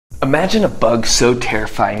Imagine a bug so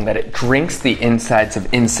terrifying that it drinks the insides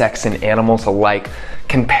of insects and animals alike,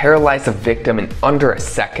 can paralyze a victim in under a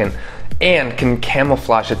second, and can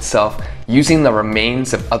camouflage itself using the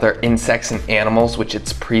remains of other insects and animals which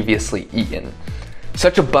it's previously eaten.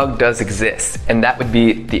 Such a bug does exist, and that would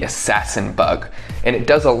be the assassin bug, and it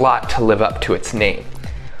does a lot to live up to its name.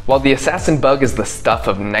 While the assassin bug is the stuff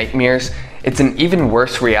of nightmares, it's an even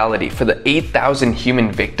worse reality for the 8,000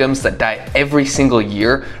 human victims that die every single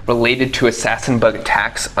year related to assassin bug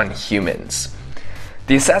attacks on humans.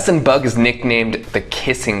 The assassin bug is nicknamed the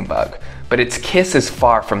kissing bug, but its kiss is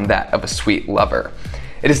far from that of a sweet lover.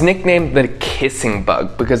 It is nicknamed the kissing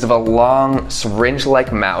bug because of a long,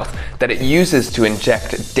 syringe-like mouth that it uses to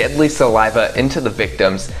inject deadly saliva into the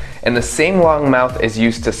victims, and the same long mouth is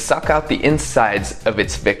used to suck out the insides of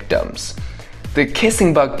its victims. The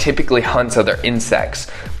kissing bug typically hunts other insects,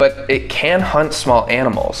 but it can hunt small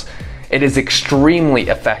animals. It is extremely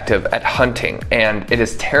effective at hunting, and it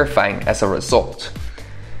is terrifying as a result.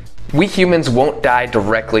 We humans won't die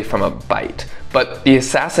directly from a bite, but the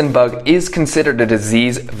assassin bug is considered a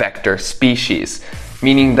disease vector species,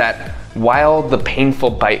 meaning that while the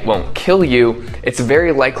painful bite won't kill you, it's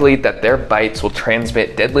very likely that their bites will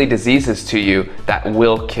transmit deadly diseases to you that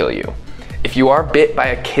will kill you. If you are bit by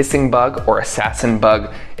a kissing bug or assassin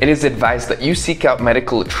bug, it is advised that you seek out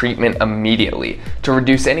medical treatment immediately to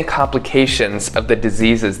reduce any complications of the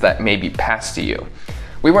diseases that may be passed to you.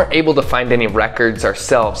 We weren't able to find any records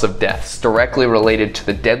ourselves of deaths directly related to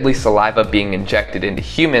the deadly saliva being injected into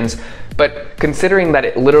humans, but considering that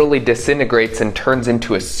it literally disintegrates and turns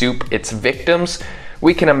into a soup its victims,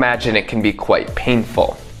 we can imagine it can be quite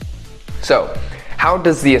painful. So, how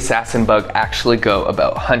does the assassin bug actually go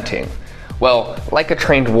about hunting? Well, like a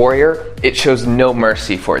trained warrior, it shows no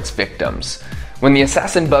mercy for its victims. When the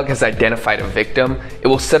assassin bug has identified a victim, it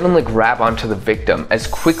will suddenly grab onto the victim as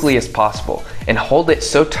quickly as possible and hold it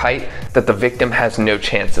so tight that the victim has no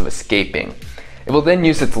chance of escaping. It will then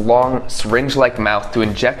use its long, syringe-like mouth to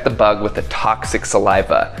inject the bug with the toxic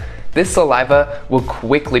saliva. This saliva will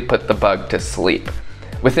quickly put the bug to sleep.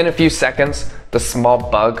 Within a few seconds, the small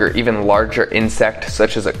bug or even larger insect,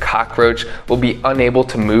 such as a cockroach, will be unable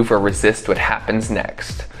to move or resist what happens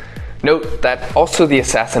next. Note that also the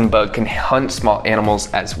assassin bug can hunt small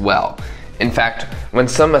animals as well. In fact, when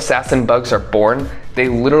some assassin bugs are born, they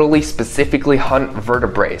literally specifically hunt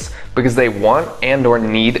vertebrates because they want and or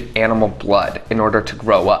need animal blood in order to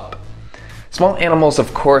grow up. Small animals,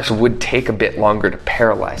 of course, would take a bit longer to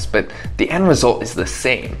paralyze, but the end result is the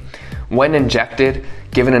same. When injected,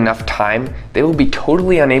 given enough time, they will be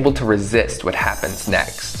totally unable to resist what happens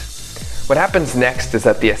next. What happens next is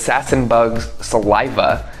that the assassin bug's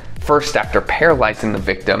saliva, first after paralyzing the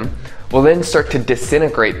victim, will then start to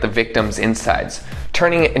disintegrate the victim's insides,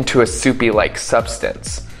 turning it into a soupy-like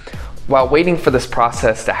substance. While waiting for this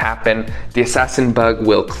process to happen, the assassin bug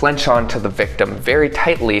will clench onto the victim very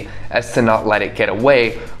tightly as to not let it get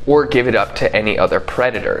away or give it up to any other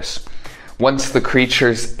predators. Once the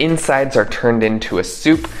creature's insides are turned into a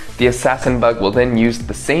soup, the assassin bug will then use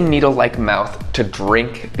the same needle-like mouth to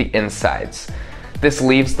drink the insides. This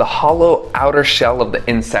leaves the hollow outer shell of the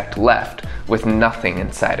insect left, with nothing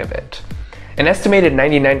inside of it. An estimated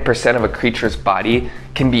 99% of a creature's body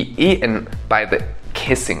can be eaten by the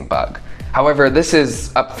kissing bug. However, this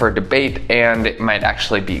is up for debate, and it might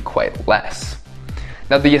actually be quite less.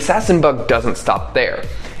 Now, the assassin bug doesn't stop there.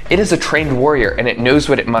 It is a trained warrior, and it knows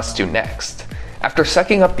what it must do next. After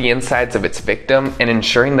sucking up the insides of its victim and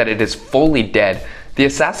ensuring that it is fully dead, the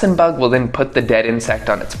assassin bug will then put the dead insect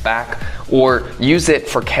on its back or use it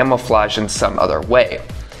for camouflage in some other way.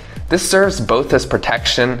 This serves both as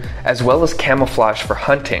protection as well as camouflage for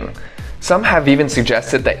hunting. Some have even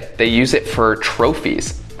suggested that they use it for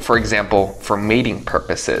trophies, for example, for mating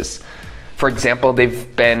purposes. For example,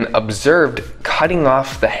 they've been observed cutting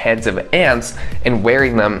off the heads of ants and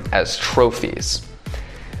wearing them as trophies.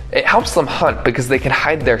 It helps them hunt because they can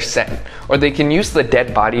hide their scent, or they can use the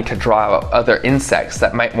dead body to draw out other insects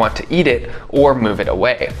that might want to eat it or move it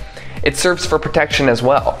away. It serves for protection as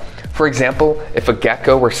well. For example, if a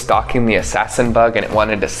gecko were stalking the assassin bug and it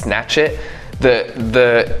wanted to snatch it,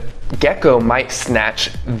 the gecko might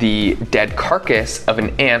snatch the dead carcass of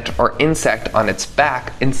an ant or insect on its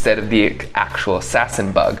back instead of the actual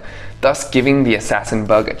assassin bug, thus giving the assassin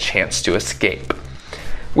bug a chance to escape.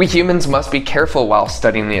 We humans must be careful while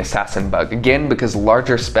studying the assassin bug, again because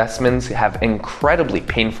larger specimens have incredibly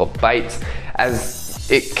painful bites, as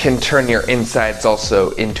it can turn your insides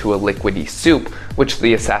also into a liquidy soup, which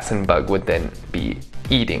the assassin bug would then be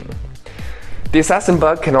eating. The assassin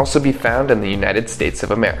bug can also be found in the United States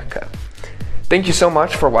of America. Thank you so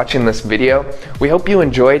much for watching this video. We hope you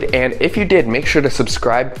enjoyed, and if you did, make sure to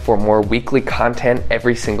subscribe for more weekly content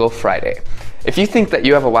every single Friday. If you think that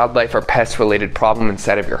you have a wildlife or pest related problem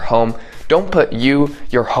inside of your home, don't put you,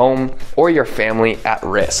 your home, or your family at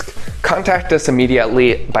risk. Contact us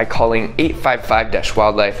immediately by calling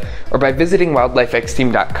 855-WILDLIFE or by visiting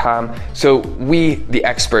wildlifexteam.com so we, the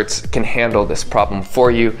experts, can handle this problem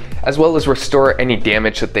for you, as well as restore any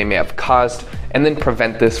damage that they may have caused and then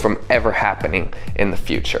prevent this from ever happening in the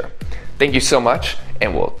future. Thank you so much,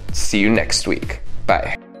 and we'll see you next week.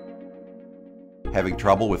 Bye. Having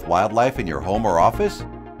trouble with wildlife in your home or office?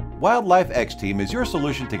 Wildlife X-Team is your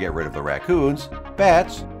solution to get rid of the raccoons,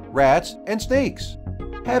 bats, rats, and snakes.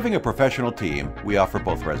 Having a professional team, we offer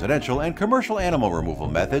both residential and commercial animal removal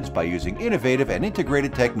methods by using innovative and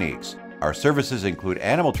integrated techniques. Our services include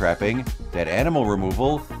animal trapping, dead animal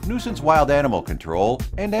removal, nuisance wild animal control,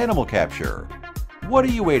 and animal capture. What are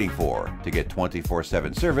you waiting for? To get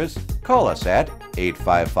 24/7 service, call us at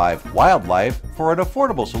 855-WILDLIFE for an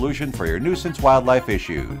affordable solution for your nuisance wildlife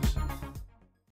issues.